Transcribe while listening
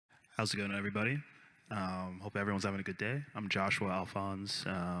How's it going, everybody? Hope everyone's having a good day. I'm Joshua Alphonse,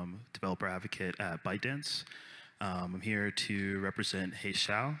 developer advocate at ByteDance. I'm here to represent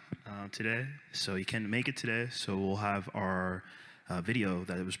Resou today. So he can't make it today, so we'll have our video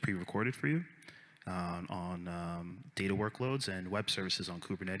that was pre-recorded for you on data workloads and web services on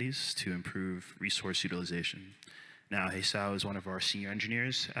Kubernetes to improve resource utilization. Now, Resou is one of our senior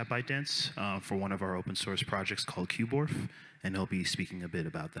engineers at ByteDance for one of our open source projects called QoS-aware, and he'll be speaking a bit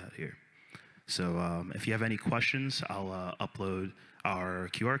about that here. So if you have any questions, I'll upload our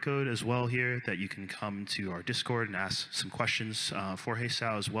QR code as well here that you can come to our Discord and ask some questions for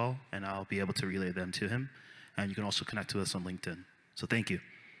Resou as well, and I'll be able to relay them to him. And you can also connect with us on LinkedIn. So thank you.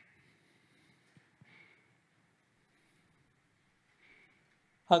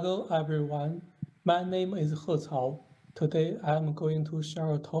 Hello, everyone. My name is Resou. Today, I'm going to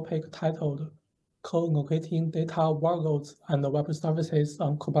share a topic titled Colocating data workloads and web services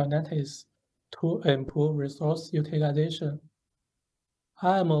on Kubernetes to improve resource utilization.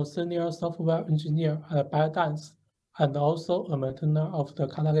 I am a senior software engineer at ByteDance and also a maintainer of the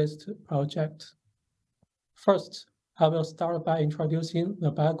Katalyst project. First, I will start by introducing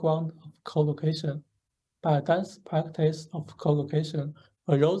the background of colocation. ByteDance's practice of colocation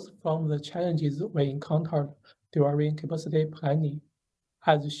arose from the challenges we encountered during capacity planning.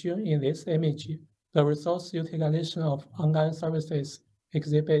 As shown in this image, the resource utilization of online services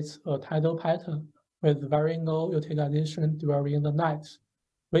exhibits a tidal pattern with very low utilization during the night,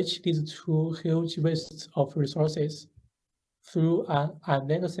 which leads to huge wastes of resources. Through an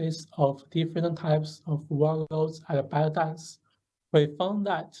analysis of different types of workloads at ByteDance, we found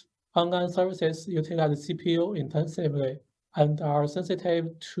that online services utilize CPU intensively and are sensitive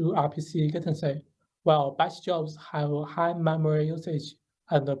to RPC latency, while batch jobs have high memory usage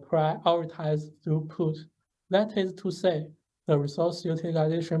and prioritize throughput. That is to say, the resource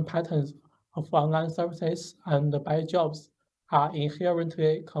utilization patterns of online services and batch jobs are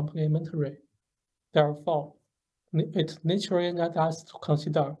inherently complementary. Therefore, it naturally led us to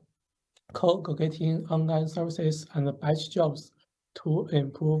consider colocating online services and batch jobs to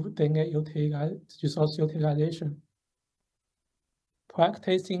improve resource utilization.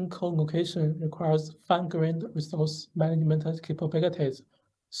 Practicing colocation requires fine-grained resource management capabilities,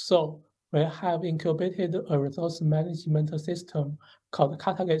 so we have incubated a resource management system called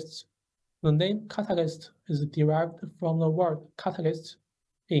Katalyst. The name Katalyst is derived from the word catalyst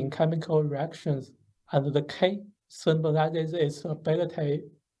in chemical reactions, and the K symbolizes its ability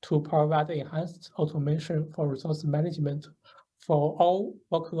to provide enhanced automation for resource management for all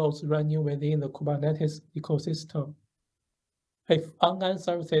workloads running within the Kubernetes ecosystem. If online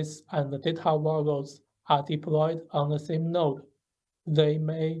services and data workloads are deployed on the same node, there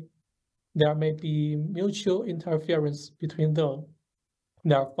may be mutual interference between them.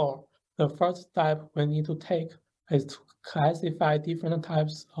 Therefore, the first step we need to take is to classify different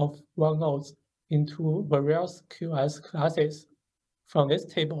types of workloads into various QoS classes. From this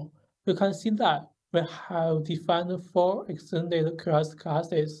table, you can see that we have defined 4 extended QoS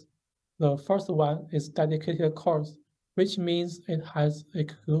classes. The first one is dedicated cores, which means it has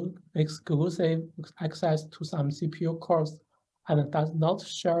exclusive access to some CPU cores and does not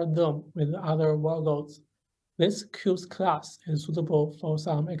share them with other workloads. This QoS class is suitable for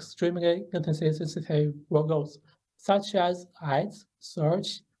some extremely latency-sensitive workloads, such as ads,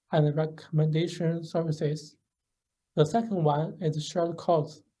 search, and recommendation services. The second one is shared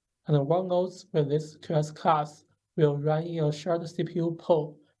cores, and workloads with this QoS class will run in a shared CPU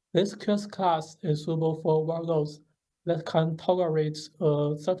pool. This QoS class is suitable for workloads that can tolerate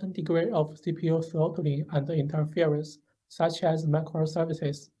a certain degree of CPU throttling and interference, such as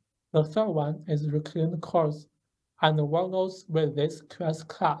microservices. The third one is reclaimed cores, and workloads with this QoS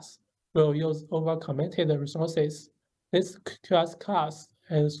class will use overcommitted resources. This QoS class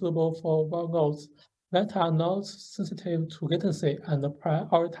is suitable for workloads that are not sensitive to latency and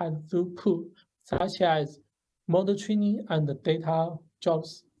prioritize throughput, such as model training and data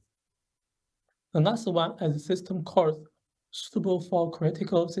jobs. The last one is system cores, suitable for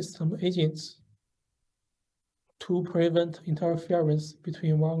critical system agents. To prevent interference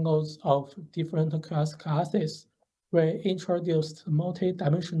between workloads of different QoS classes, we introduced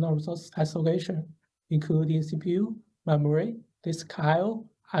multi-dimensional resource isolation, including CPU, memory, disk I/O,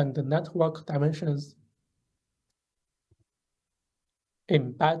 and network dimensions.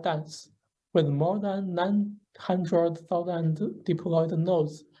 In ByteDance, with more than 900,000 deployed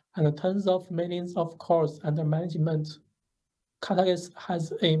nodes and tens of millions of cores under management, Katalyst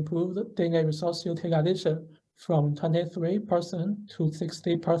has improved daily resource utilization from 23% to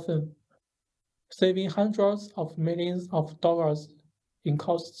 60%, saving hundreds of millions of dollars in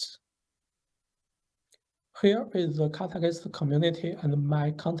costs. Here is the Katalyst community and my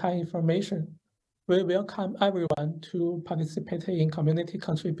contact information. We welcome everyone to participate in community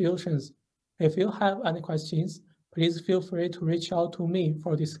contributions. If you have any questions, please feel free to reach out to me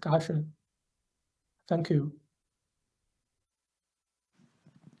for discussion. Thank you.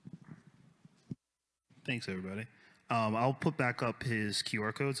 Thanks, everybody. I'll put back up his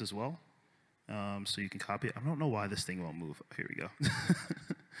QR codes as well, so you can copy it. I don't know why this thing won't move. Here we go.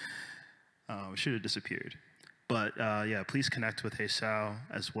 It should have disappeared. But yeah, please connect with Resou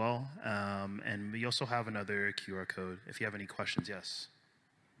as well. And we also have another QR code. If you have any questions, yes.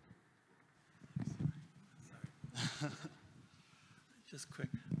 Just quick.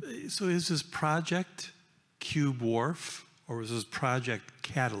 So is this project QoS, or is this project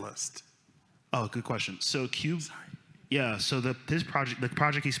Katalyst? Oh, good question. So yeah, so the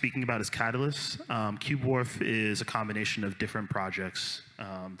project he's speaking about is Katalyst. QoS is a combination of different projects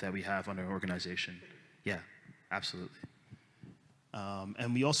that we have on our organization. Yeah, absolutely.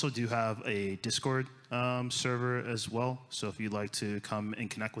 And we also do have a Discord server as well. So if you'd like to come and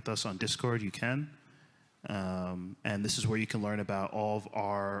connect with us on Discord, you can. And this is where you can learn about all of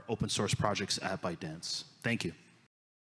our open source projects at ByteDance. Thank you.